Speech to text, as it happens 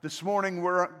This morning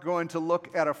we're going to look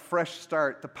at a fresh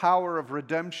start, the power of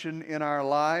redemption in our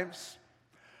lives.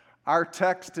 Our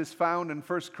text is found in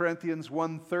 1 Corinthians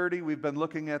 1:30. We've been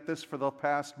looking at this for the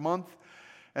past month.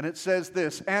 And it says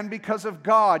this, "And because of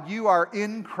God, you are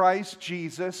in Christ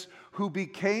Jesus, who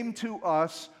became to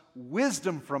us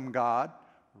wisdom from God,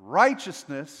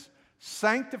 righteousness,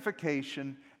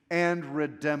 sanctification, and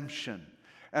redemption."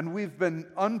 And we've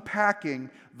been unpacking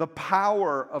the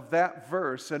power of that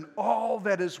verse and all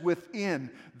that is within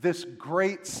this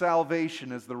great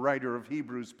salvation, as the writer of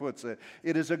Hebrews puts it.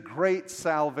 It is a great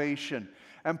salvation.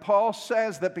 And Paul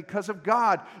says that because of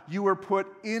God, you were put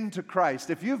into Christ.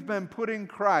 If you've been put in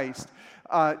Christ,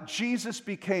 Jesus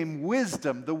became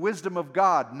wisdom, the wisdom of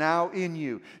God, now in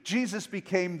you. Jesus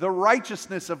became the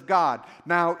righteousness of God,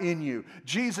 now in you.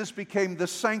 Jesus became the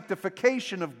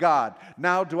sanctification of God,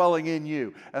 now dwelling in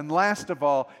you. And last of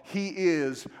all, He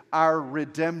is our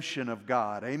redemption of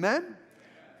God. Amen?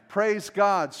 Praise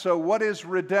God. So what is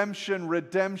redemption?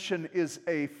 Redemption is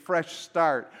a fresh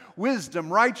start.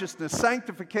 Wisdom, righteousness,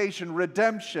 sanctification,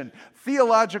 redemption.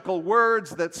 Theological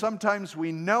words that sometimes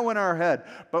we know in our head,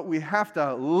 but we have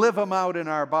to live them out in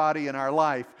our body, in our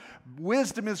life.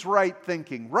 Wisdom is right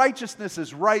thinking. Righteousness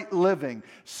is right living.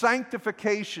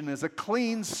 Sanctification is a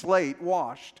clean slate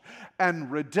washed. And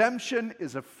redemption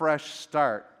is a fresh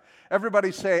start.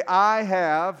 Everybody say, I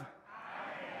have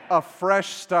a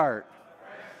fresh start.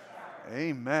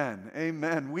 Amen.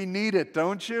 Amen. We need it,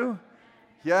 don't you?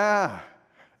 Yeah.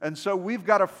 And so we've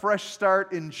got a fresh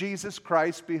start in Jesus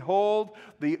Christ. Behold,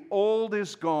 the old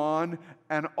is gone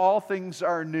and all things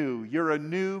are new. You're a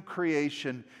new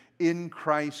creation in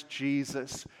Christ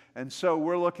Jesus. And so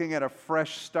we're looking at a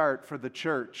fresh start for the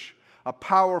church, a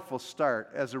powerful start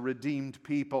as a redeemed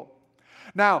people.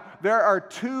 Now, there are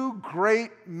two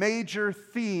great major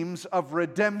themes of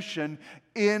redemption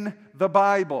in the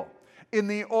Bible. In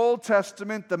the Old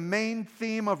Testament, the main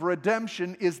theme of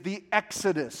redemption is the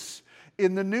Exodus.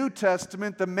 In the New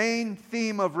Testament, the main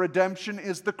theme of redemption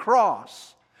is the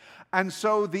cross. And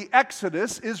so the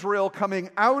Exodus, Israel coming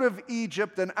out of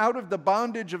Egypt and out of the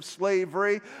bondage of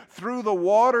slavery through the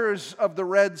waters of the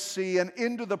Red Sea and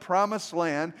into the Promised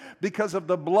Land because of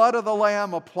the blood of the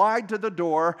Lamb applied to the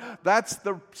door, that's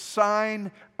the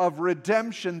sign of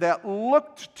redemption that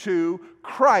looked to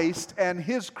Christ and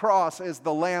His cross as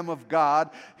the Lamb of God,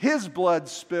 His blood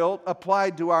spilt,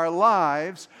 applied to our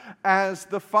lives as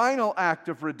the final act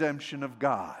of redemption of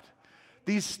God.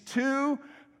 These two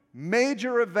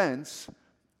major events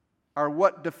are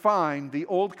what define the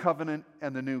Old Covenant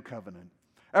and the New Covenant.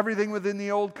 Everything within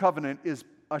the Old Covenant is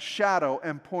a shadow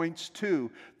and points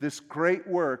to this great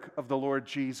work of the Lord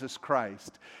Jesus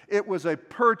Christ. It was a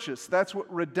purchase. That's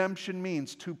what redemption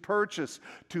means, to purchase,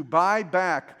 to buy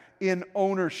back in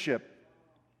ownership.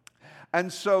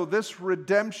 And so this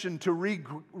redemption, to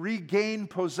regain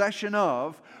possession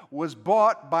of, was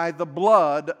bought by the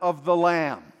blood of the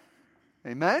Lamb.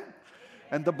 Amen?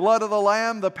 And the blood of the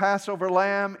Lamb, the Passover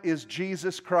Lamb, is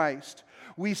Jesus Christ.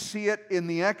 We see it in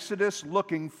the Exodus,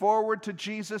 looking forward to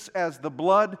Jesus as the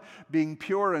blood being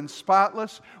pure and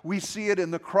spotless. We see it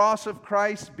in the cross of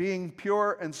Christ being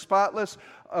pure and spotless,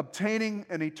 obtaining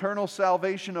an eternal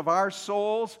salvation of our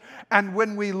souls. And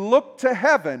when we look to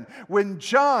heaven, when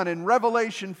John in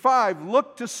Revelation 5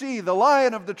 looked to see the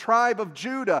Lion of the tribe of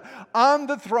Judah, on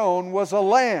the throne was a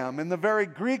lamb. And the very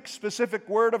Greek specific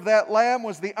word of that lamb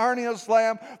was the Arnios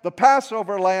lamb, the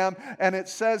Passover lamb, and it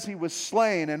says He was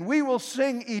slain. And we will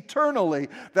sing eternally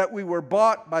that we were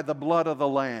bought by the blood of the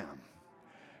Lamb.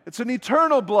 It's an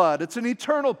eternal blood. It's an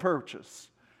eternal purchase.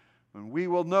 And we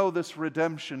will know this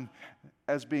redemption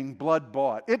as being blood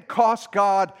bought. It cost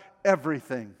God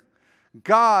everything.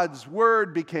 God's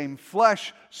Word became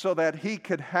flesh so that He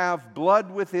could have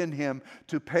blood within Him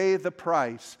to pay the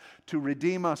price to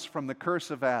redeem us from the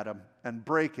curse of Adam and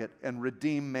break it and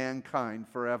redeem mankind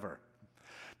forever.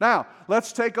 Now,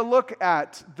 let's take a look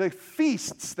at the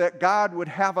feasts that God would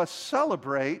have us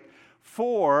celebrate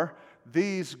for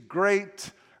these great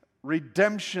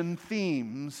redemption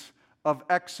themes of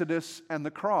Exodus and the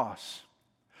cross.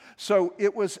 So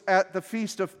it was at the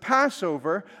Feast of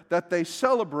Passover that they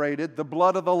celebrated the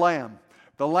blood of the Lamb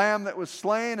that was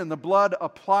slain, and the blood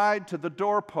applied to the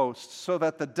doorposts so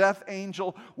that the death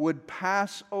angel would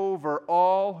pass over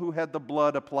all who had the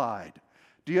blood applied.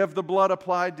 Do you have the blood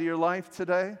applied to your life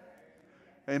today?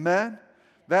 Amen?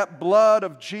 That blood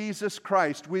of Jesus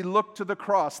Christ, we look to the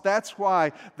cross. That's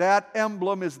why that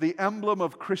emblem is the emblem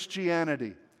of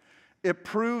Christianity. It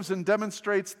proves and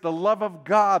demonstrates the love of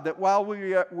God, that while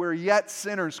we were yet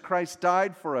sinners, Christ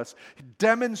died for us,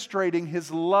 demonstrating His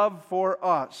love for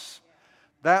us.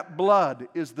 That blood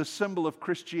is the symbol of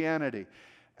Christianity.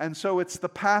 And so it's the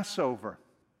Passover.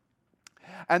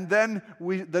 And then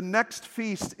the next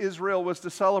feast Israel was to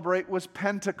celebrate was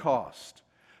Pentecost.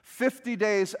 50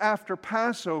 days after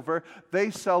Passover, they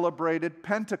celebrated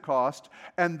Pentecost,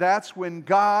 and that's when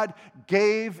God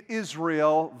gave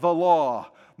Israel the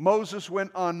law. Moses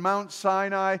went on Mount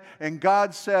Sinai, and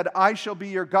God said, I shall be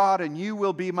your God, and you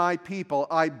will be my people.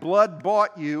 I blood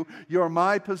bought you. You're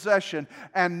my possession.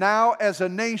 And now, as a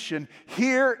nation,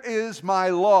 here is my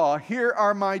law. Here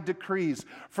are my decrees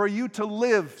for you to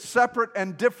live separate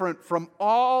and different from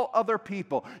all other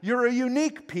people. You're a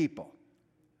unique people.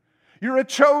 You're a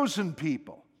chosen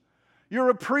people.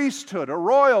 You're a priesthood, a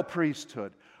royal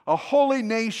priesthood, a holy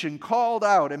nation called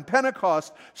out. And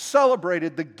Pentecost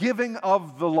celebrated the giving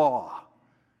of the law.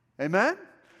 Amen?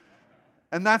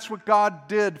 And that's what God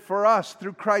did for us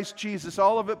through Christ Jesus.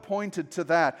 All of it pointed to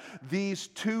that. These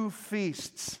two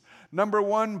feasts. Number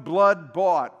one, blood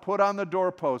bought, put on the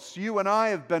doorposts. You and I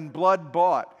have been blood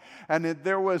bought. And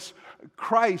there was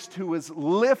Christ who was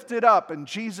lifted up. And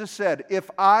Jesus said, if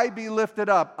I be lifted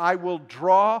up, I will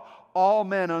draw all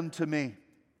men unto me.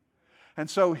 And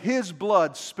so His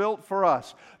blood spilt for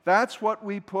us. That's what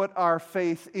we put our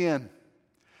faith in.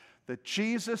 That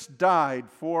Jesus died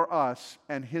for us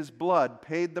and His blood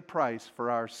paid the price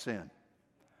for our sin.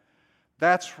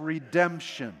 That's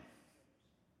redemption.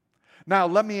 Now,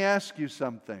 let me ask you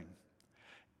something.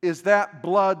 Is that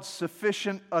blood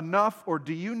sufficient enough, or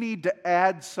do you need to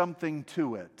add something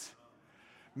to it?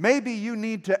 Maybe you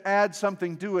need to add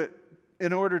something to it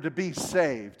in order to be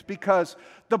saved, because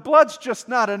the blood's just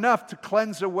not enough to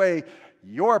cleanse away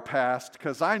your past,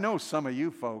 because I know some of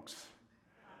you folks.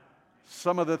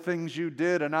 Some of the things you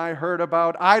did and I heard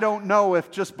about, I don't know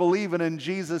if just believing in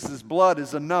Jesus' blood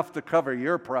is enough to cover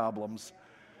your problems.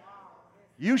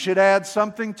 You should add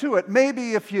something to it.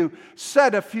 Maybe if you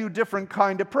said a few different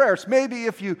kind of prayers, maybe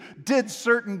if you did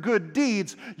certain good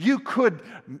deeds, you could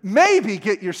maybe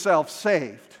get yourself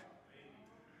saved.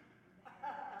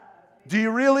 Do you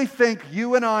really think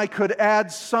you and I could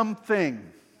add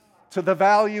something to the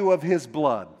value of His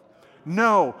blood?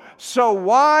 No. So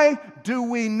why do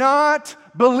we not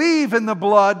believe in the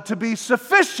blood to be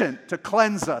sufficient to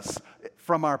cleanse us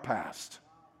from our past?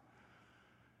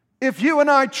 If you and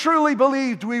I truly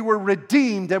believed we were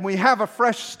redeemed and we have a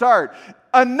fresh start,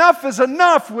 enough is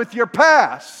enough with your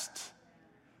past.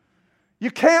 You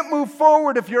can't move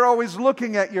forward if you're always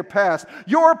looking at your past.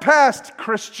 Your past,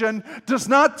 Christian, does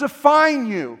not define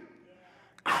you.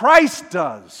 Christ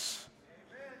does.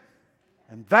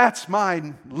 And that's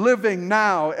my living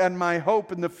now and my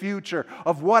hope in the future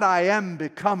of what I am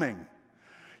becoming.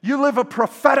 You live a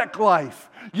prophetic life.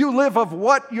 You live of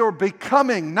what you're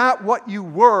becoming, not what you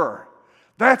were.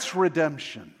 That's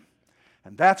redemption.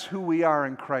 And that's who we are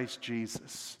in Christ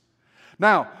Jesus.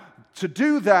 Now, to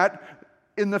do that,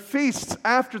 in the feasts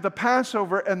after the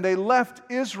Passover, and they left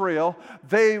Israel,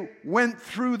 they went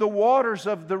through the waters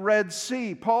of the Red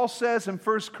Sea. Paul says in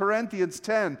 1 Corinthians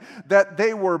 10 that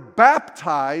they were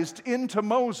baptized into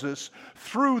Moses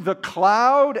through the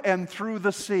cloud and through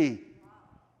the sea.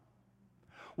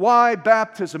 Why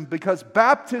baptism? Because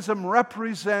baptism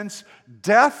represents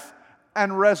death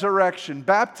and resurrection.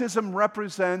 Baptism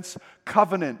represents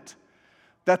covenant,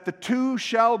 that the two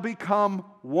shall become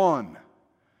one.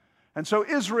 And so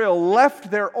Israel left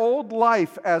their old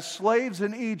life as slaves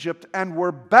in Egypt and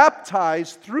were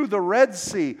baptized through the Red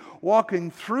Sea, walking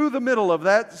through the middle of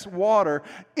that water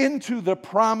into the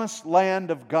promised land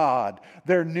of God,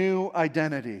 their new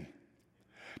identity.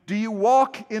 Do you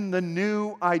walk in the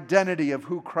new identity of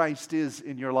who Christ is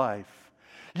in your life?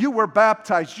 You were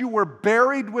baptized, you were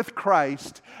buried with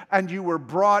Christ, and you were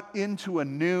brought into a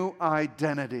new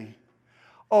identity.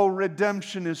 Oh,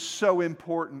 redemption is so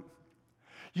important.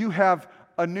 You have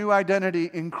a new identity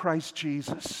in Christ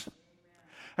Jesus.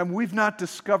 And we've not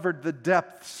discovered the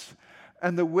depths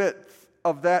and the width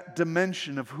of that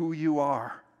dimension of who you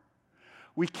are.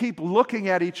 We keep looking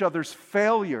at each other's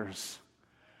failures.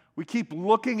 We keep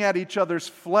looking at each other's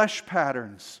flesh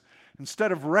patterns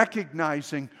instead of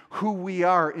recognizing who we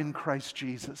are in Christ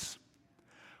Jesus.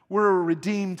 We're a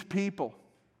redeemed people.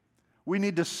 We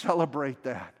need to celebrate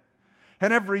that.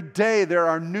 And every day there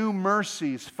are new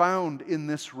mercies found in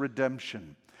this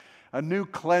redemption, a new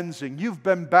cleansing. You've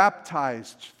been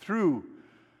baptized through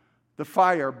the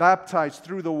fire, baptized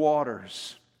through the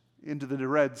waters into the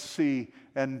Red Sea,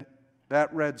 and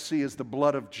that Red Sea is the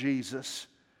blood of Jesus,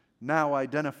 now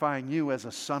identifying you as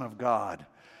a son of God.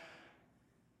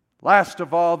 Last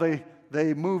of all, they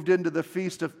moved into the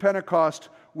Feast of Pentecost,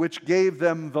 which gave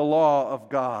them the law of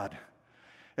God.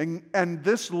 And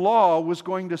this law was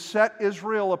going to set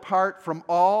Israel apart from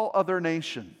all other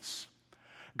nations.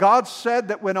 God said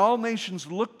that when all nations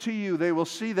look to you, they will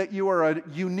see that you are a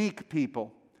unique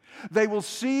people. They will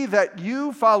see that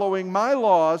you following my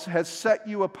laws has set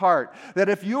you apart. That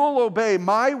if you'll obey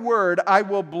my word, I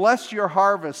will bless your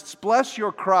harvests, bless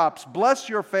your crops, bless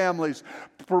your families,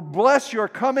 bless your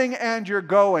coming and your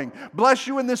going, bless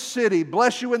you in the city,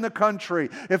 bless you in the country.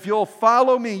 If you'll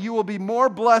follow me, you will be more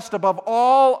blessed above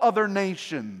all other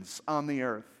nations on the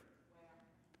earth.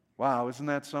 Wow, isn't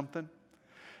that something?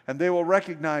 And they will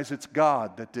recognize it's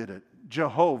God that did it.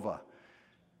 Jehovah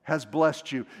has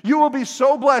blessed you. You will be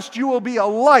so blessed, you will be a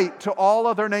light to all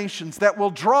other nations that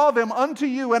will draw them unto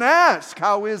you and ask,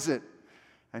 how is it?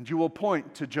 And you will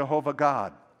point to Jehovah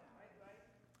God.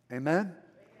 Amen?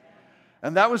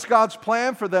 And that was God's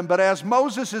plan for them. But as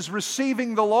Moses is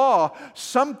receiving the law,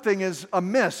 something is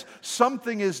amiss.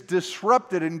 Something is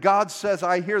disrupted. And God says,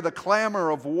 I hear the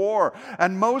clamor of war.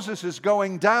 And Moses is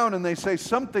going down and they say,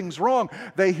 something's wrong.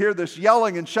 They hear this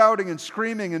yelling and shouting and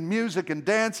screaming and music and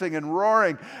dancing and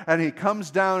roaring. And he comes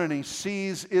down and he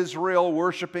sees Israel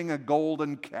worshiping a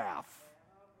golden calf.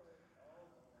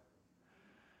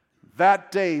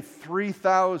 That day,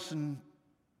 3,000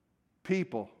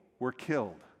 people were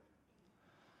killed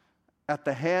at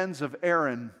the hands of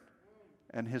Aaron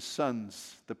and his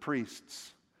sons, the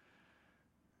priests.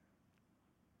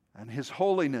 And his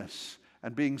holiness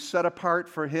and being set apart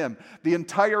for him. The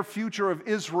entire future of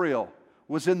Israel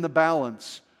was in the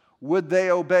balance. Would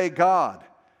they obey God?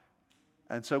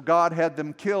 And so God had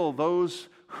them kill those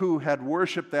who had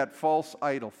worshiped that false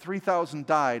idol. 3,000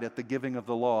 died at the giving of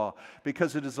the law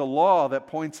because it is a law that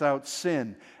points out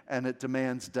sin and it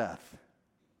demands death.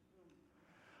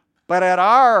 But at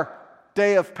our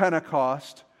day of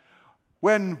Pentecost,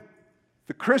 when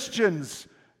the Christians,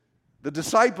 the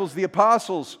disciples, the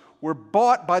apostles were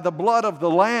bought by the blood of the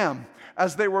Lamb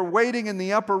as they were waiting in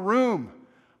the upper room,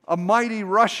 a mighty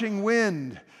rushing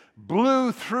wind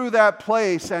blew through that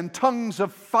place and tongues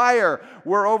of fire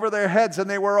were over their heads and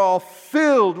they were all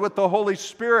filled with the Holy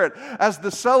Spirit. As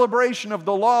the celebration of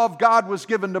the law of God was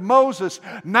given to Moses,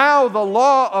 now the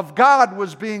law of God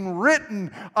was being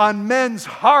written on men's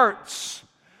hearts.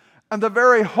 And the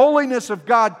very holiness of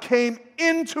God came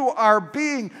into our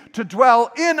being to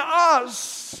dwell in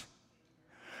us.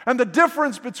 And the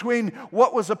difference between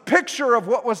what was a picture of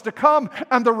what was to come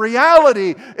and the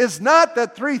reality is not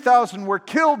that 3,000 were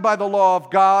killed by the law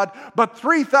of God, but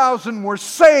 3,000 were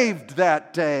saved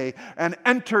that day and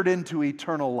entered into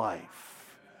eternal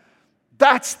life.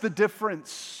 That's the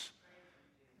difference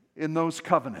in those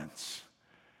covenants.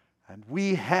 And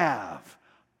we have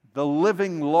the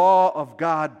living law of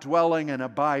God dwelling and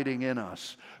abiding in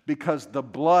us because the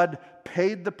blood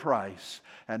paid the price,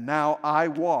 and now I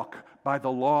walk by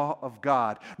the law of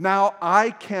God. Now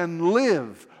I can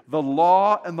live the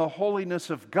law and the holiness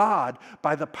of God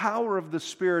by the power of the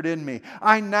Spirit in me.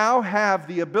 I now have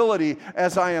the ability,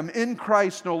 as I am in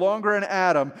Christ, no longer in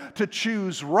Adam, to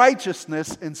choose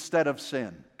righteousness instead of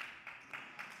sin.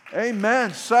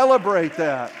 Amen. Celebrate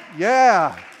that.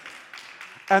 Yeah.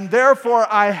 And therefore,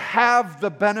 I have the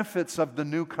benefits of the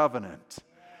new covenant.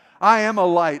 I am a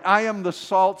light. I am the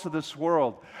salt of this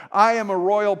world. I am a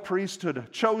royal priesthood, a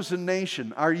chosen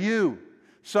nation. Are you?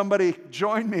 Somebody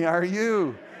join me. Are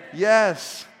you?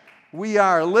 Yes, we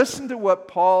are. Listen to what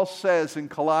Paul says in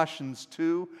Colossians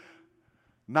 2,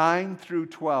 9 through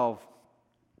 12.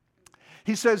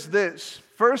 He says this,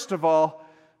 first of all,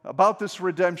 about this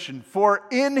redemption. For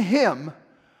in Him,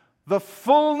 the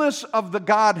fullness of the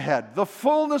Godhead, the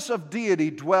fullness of deity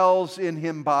dwells in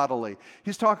Him bodily.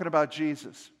 He's talking about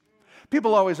Jesus.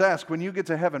 People always ask, when you get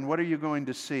to heaven, what are you going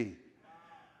to see?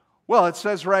 Well, it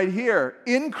says right here,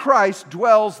 in Christ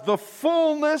dwells the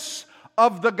fullness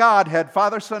of the Godhead,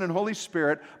 Father, Son, and Holy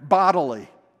Spirit, bodily.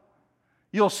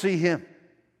 You'll see Him.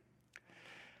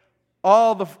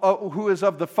 All who is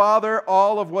of the Father,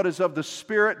 all of what is of the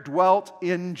Spirit dwelt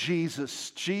in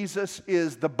Jesus. Jesus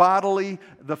is the bodily,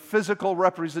 the physical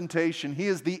representation. He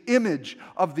is the image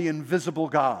of the invisible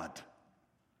God.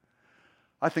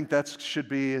 I think that should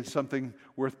be something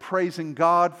worth praising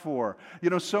God for. You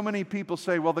know, so many people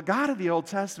say, well, the God of the Old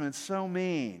Testament is so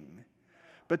mean.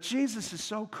 But Jesus is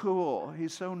so cool.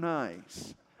 He's so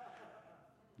nice.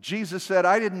 Jesus said,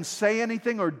 I didn't say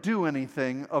anything or do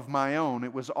anything of my own.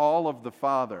 It was all of the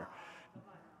Father.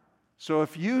 So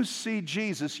if you see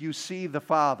Jesus, you see the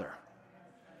Father.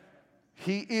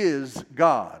 He is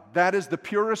God. That is the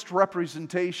purest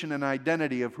representation and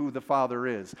identity of who the Father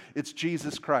is. It's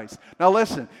Jesus Christ. Now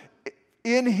listen,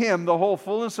 in Him the whole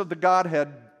fullness of the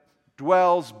Godhead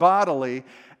dwells bodily,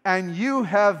 and you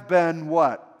have been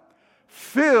what?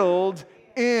 Filled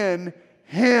in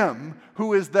Him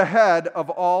who is the head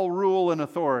of all rule and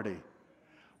authority.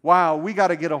 Wow, we got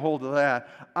to get a hold of that.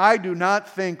 I do not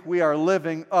think we are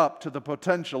living up to the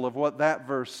potential of what that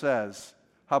verse says.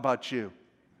 How about you?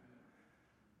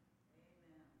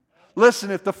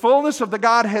 Listen, if the fullness of the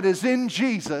Godhead is in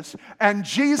Jesus and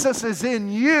Jesus is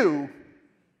in you,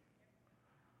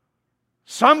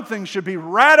 something should be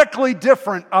radically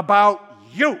different about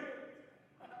you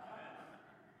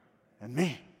and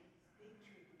me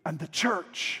and the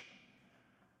church.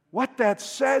 What that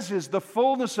says is the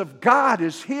fullness of God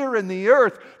is here in the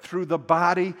earth through the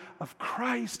body of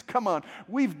Christ. Come on,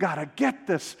 we've got to get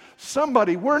this.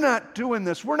 Somebody, we're not doing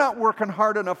this. We're not working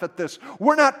hard enough at this.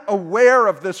 We're not aware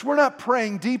of this. We're not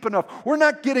praying deep enough. We're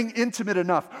not getting intimate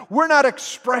enough. We're not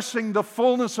expressing the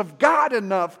fullness of God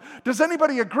enough. Does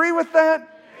anybody agree with that?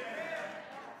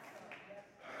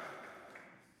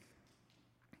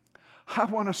 I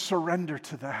want to surrender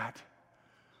to that.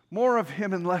 More of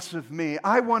Him and less of me.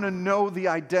 I want to know the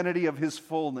identity of His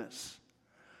fullness.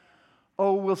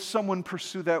 Oh, will someone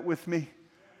pursue that with me?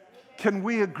 Can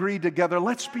we agree together?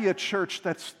 Let's be a church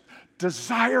that's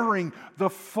desiring the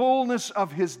fullness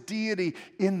of His deity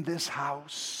in this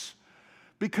house.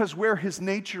 Because where His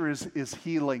nature is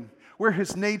healing. Where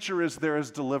His nature is, there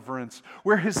is deliverance.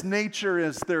 Where His nature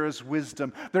is, there is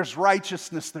wisdom. There's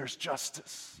righteousness, there's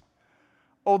justice.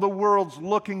 Oh, the world's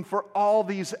looking for all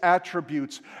these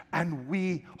attributes, and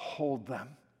we hold them.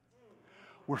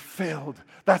 We're filled.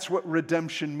 That's what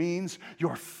redemption means.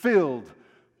 You're filled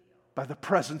by the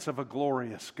presence of a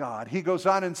glorious God. He goes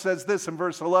on and says this in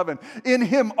verse 11, "In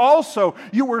Him also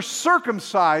you were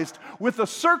circumcised with a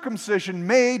circumcision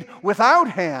made without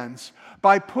hands,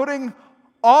 by putting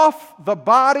off the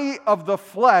body of the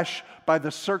flesh by the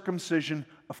circumcision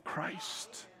of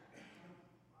Christ."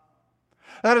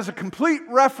 That is a complete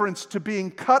reference to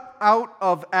being cut out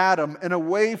of Adam and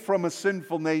away from a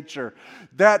sinful nature.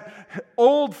 That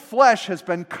old flesh has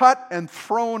been cut and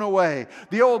thrown away.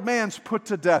 The old man's put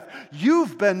to death.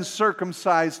 You've been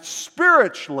circumcised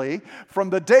spiritually from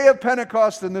the day of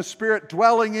Pentecost and the Spirit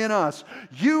dwelling in us.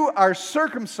 You are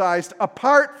circumcised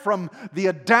apart from the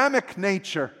Adamic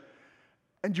nature,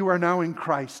 and you are now in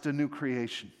Christ, a new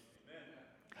creation.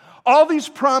 All these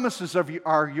promises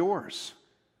are yours.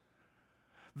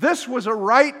 This was a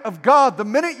right of God. The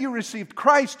minute you received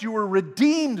Christ, you were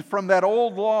redeemed from that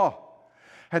old law.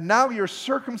 And now you're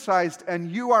circumcised and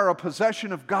you are a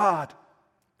possession of God.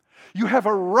 You have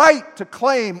a right to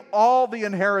claim all the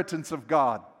inheritance of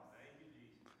God.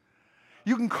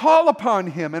 You can call upon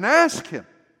Him and ask Him.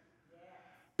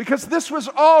 Because this was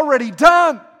already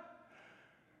done.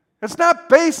 It's not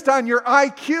based on your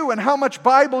IQ and how much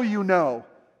Bible you know.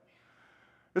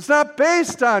 It's not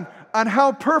based on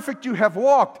how perfect you have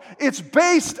walked. It's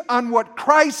based on what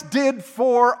Christ did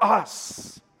for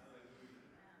us.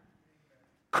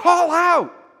 Call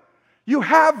out. You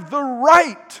have the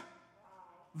right.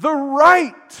 The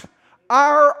right.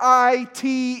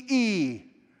 R-I-T-E.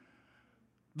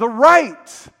 The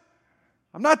right.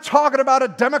 I'm not talking about a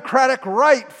democratic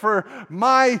right for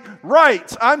my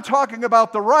rights. I'm talking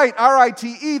about the right,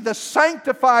 R-I-T-E, the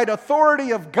sanctified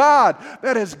authority of God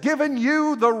that has given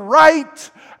you the right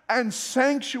and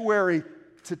sanctuary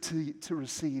to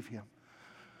receive Him.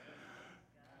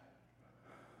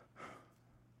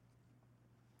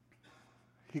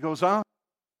 He goes on.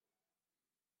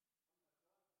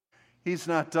 He's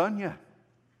not done yet.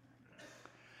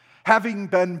 Having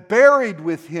been buried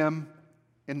with Him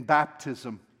in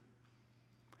baptism,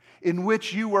 in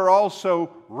which you were also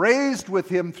raised with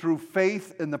Him through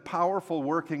faith in the powerful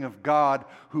working of God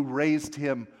who raised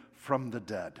Him from the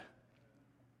dead.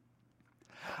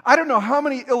 I don't know how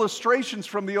many illustrations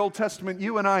from the Old Testament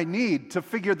you and I need to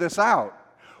figure this out.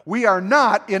 We are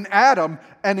not in Adam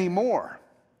anymore.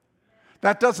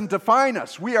 That doesn't define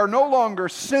us. We are no longer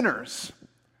sinners.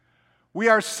 We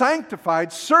are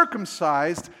sanctified,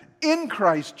 circumcised in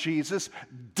Christ Jesus,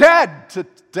 dead to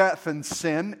death and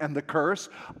sin and the curse,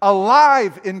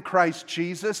 alive in Christ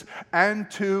Jesus, and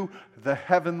to the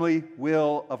heavenly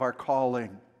will of our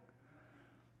calling.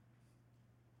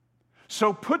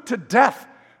 So put to death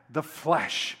the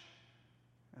flesh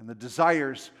and the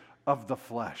desires of the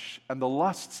flesh and the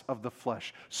lusts of the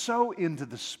flesh. Sow into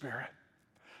the Spirit.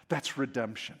 That's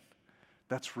redemption.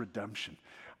 That's redemption.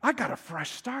 I got a fresh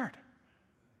start.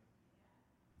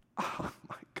 Oh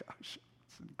my gosh,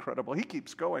 it's incredible. He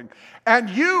keeps going. And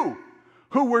you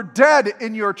who were dead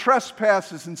in your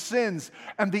trespasses and sins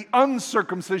and the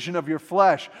uncircumcision of your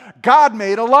flesh, God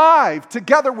made alive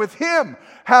together with Him,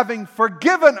 having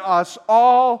forgiven us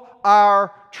all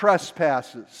our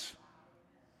trespasses.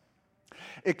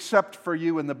 Except for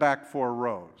you in the back 4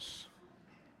 rows.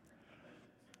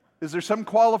 Is there some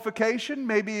qualification?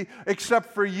 Maybe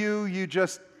except for you, you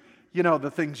just you know,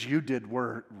 the things you did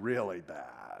were really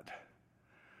bad.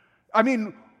 I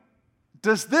mean,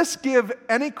 does this give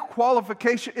any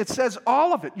qualification? It says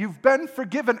all of it. You've been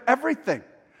forgiven everything,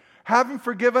 having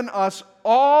forgiven us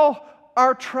all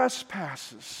our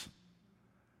trespasses.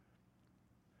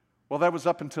 Well, that was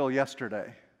up until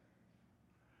yesterday.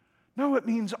 No, it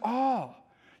means all.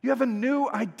 You have a new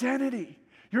identity.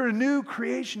 You're a new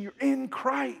creation. You're in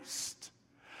Christ.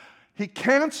 He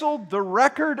canceled the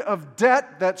record of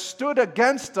debt that stood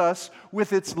against us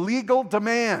with its legal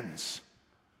demands.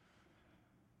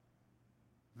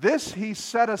 This he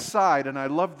set aside, and I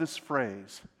love this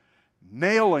phrase,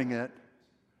 nailing it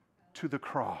to the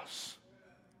cross.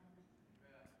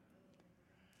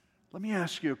 Let me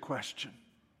ask you a question.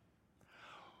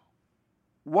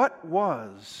 What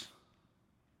was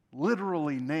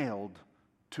literally nailed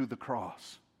to the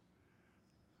cross?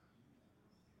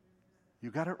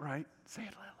 You got it right. Say it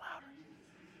a little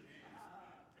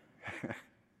louder.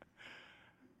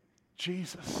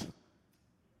 Jesus.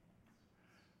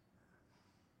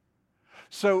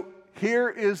 So here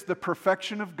is the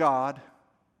perfection of God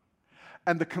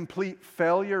and the complete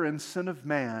failure and sin of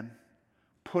man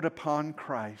put upon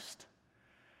Christ.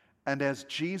 And as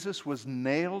Jesus was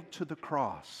nailed to the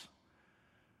cross,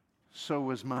 so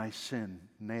was my sin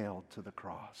nailed to the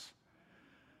cross.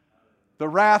 The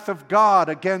wrath of God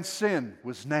against sin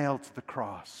was nailed to the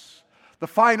cross. The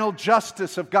final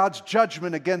justice of God's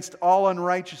judgment against all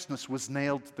unrighteousness was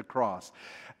nailed to the cross.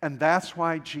 And that's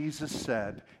why Jesus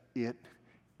said, "It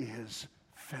is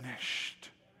finished."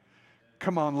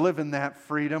 Come on, live in that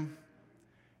freedom.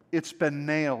 It's been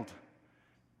nailed.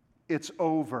 It's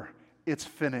over. It's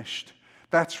finished.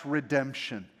 That's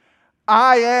redemption.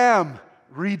 I am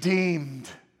redeemed.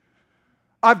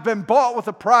 I've been bought with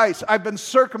a price. I've been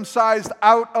circumcised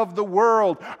out of the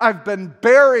world. I've been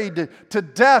buried to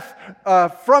death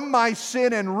from my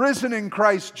sin and risen in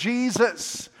Christ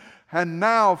Jesus. And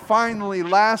now, finally,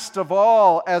 last of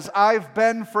all, as I've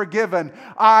been forgiven,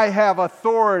 I have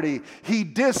authority. He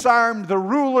disarmed the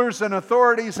rulers and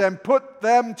authorities and put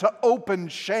them to open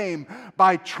shame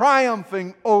by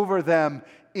triumphing over them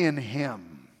in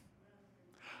Him.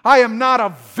 I am not a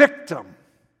victim.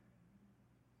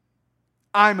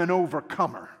 I'm an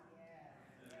overcomer.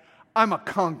 I'm a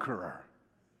conqueror.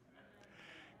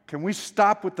 Can we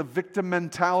stop with the victim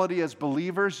mentality as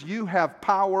believers? You have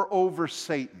power over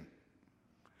Satan,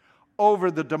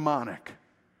 over the demonic,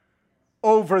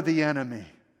 over the enemy.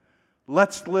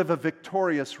 Let's live a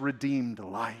victorious, redeemed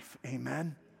life.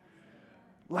 Amen?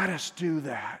 Let us do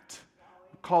that.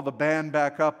 We'll call the band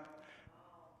back up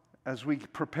as we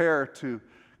prepare to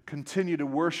continue to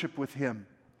worship with Him.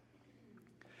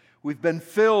 We've been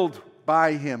filled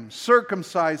by Him,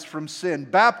 circumcised from sin,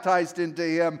 baptized into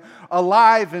Him,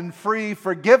 alive and free,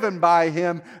 forgiven by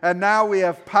Him, and now we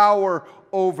have power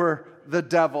over the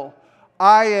devil.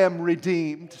 I am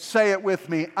redeemed. Say it with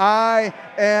me. I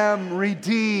am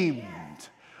redeemed.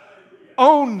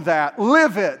 Own that.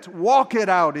 Live it. Walk it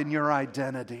out in your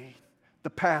identity.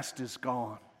 The past is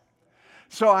gone.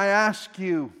 So I ask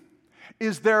you,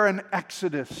 is there an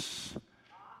exodus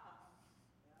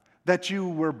that you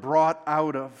were brought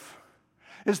out of?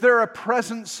 Is there a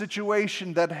present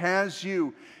situation that has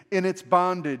you in its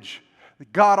bondage?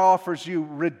 God offers you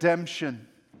redemption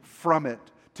from it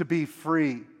to be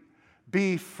free.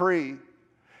 Be free.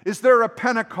 Is there a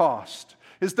Pentecost?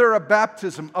 Is there a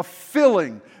baptism, a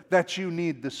filling that you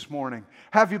need this morning?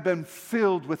 Have you been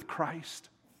filled with Christ?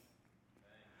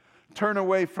 Turn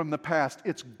away from the past.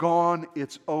 It's gone.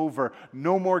 It's over.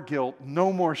 No more guilt.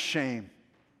 No more shame.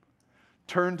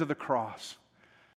 Turn to the cross.